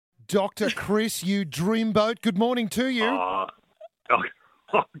Dr. Chris, you dreamboat. Good morning to you.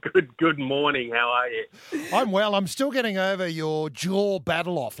 Good morning. How are you? I'm well. I'm still getting over your jaw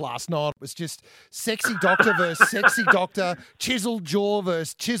battle off last night. It was just sexy doctor versus sexy doctor, chiseled jaw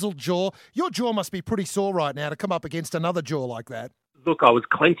versus chiseled jaw. Your jaw must be pretty sore right now to come up against another jaw like that. Look, I was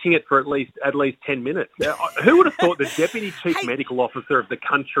clenching it for at least 10 minutes. Now, who would have thought the Deputy Chief Medical Officer of the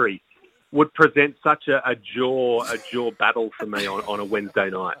country would present such a jaw battle for me on a Wednesday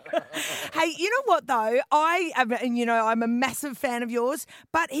night? Hey, you know what though? I'm a massive fan of yours,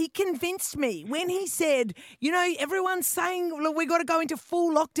 but he convinced me when he said, everyone's saying, look, we got to go into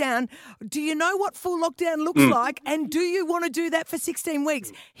full lockdown. Do you know what full lockdown looks like? And do you want to do that for 16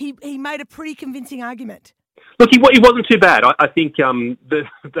 weeks? He made a pretty convincing argument. Look, he wasn't too bad. I think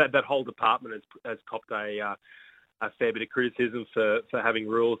that whole department has copped a fair bit of criticism for having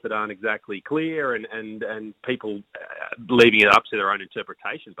rules that aren't exactly clear and people leaving it up to their own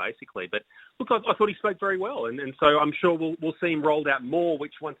interpretation, basically. But look, I thought he spoke very well, and so I'm sure we'll see him rolled out more,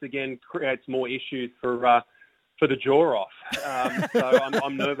 which once again creates more issues for the jaw off. So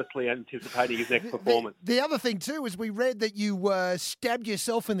I'm nervously anticipating his next performance. The other thing too is we read that you stabbed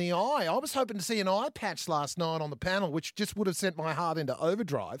yourself in the eye. I was hoping to see an eye patch last night on the panel, which just would have sent my heart into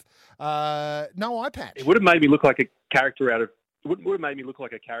overdrive. No eye patch. It would have made me look like a character out of. Would have made me look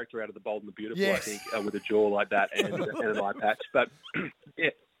like a character out of The Bold and the Beautiful. Yes. I think, with a jaw like that and an eye patch. But yeah,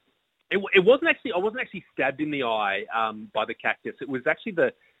 it wasn't actually. I wasn't actually stabbed in the eye by the cactus. It was actually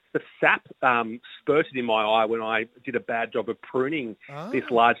the sap spurted in my eye when I did a bad job of pruning this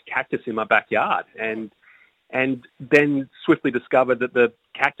large cactus in my backyard, and then swiftly discovered that the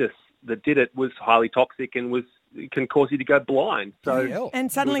cactus that did it was highly toxic and can cause you to go blind. So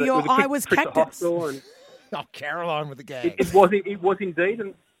and suddenly your eye was cactus. Oh, Caroline with the gag. It was indeed,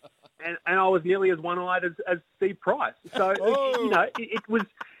 and I was nearly as one-eyed as Steve Price. So it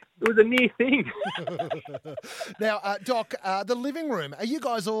was a near thing. Now, Doc, the living room, are you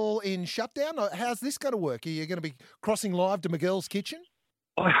guys all in shutdown? Or how's this going to work? Are you going to be crossing live to Miguel's Kitchen?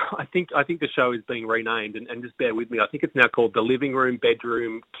 I think the show is being renamed, and just bear with me. I think it's now called the living room,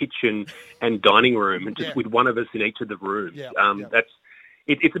 bedroom, kitchen, and dining room, and just with one of us in each of the rooms.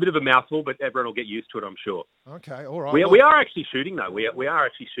 It's a bit of a mouthful, but everyone will get used to it, I'm sure. Okay, all right. We are actually shooting, though. We are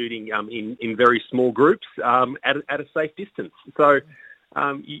actually shooting in very small groups at a safe distance. So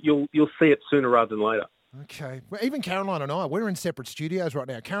you'll see it sooner rather than later. Okay. Well, even Caroline and I, we're in separate studios right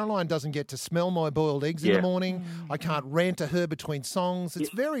now. Caroline doesn't get to smell my boiled eggs in the morning. I can't rant to her between songs. It's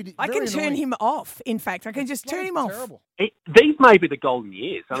very I can annoying. Turn him off, in fact. I can just turn him off. Terrible. These may be the golden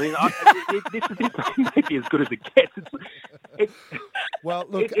years. I mean, this may be as good as it gets. Well,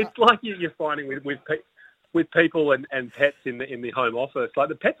 look, it's like you're finding with people and pets in the home office. Like,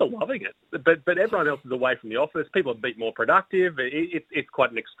 the pets are loving it, but everyone else is away from the office. People are a bit more productive. It's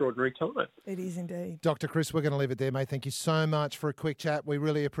quite an extraordinary time. It is indeed. Dr. Chris, we're going to leave it there, mate. Thank you so much for a quick chat. We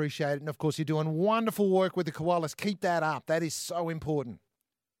really appreciate it. And, of course, you're doing wonderful work with the koalas. Keep that up. That is so important.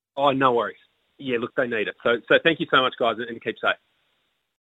 Oh, no worries. Yeah, look, they need it. So thank you so much, guys, and keep safe.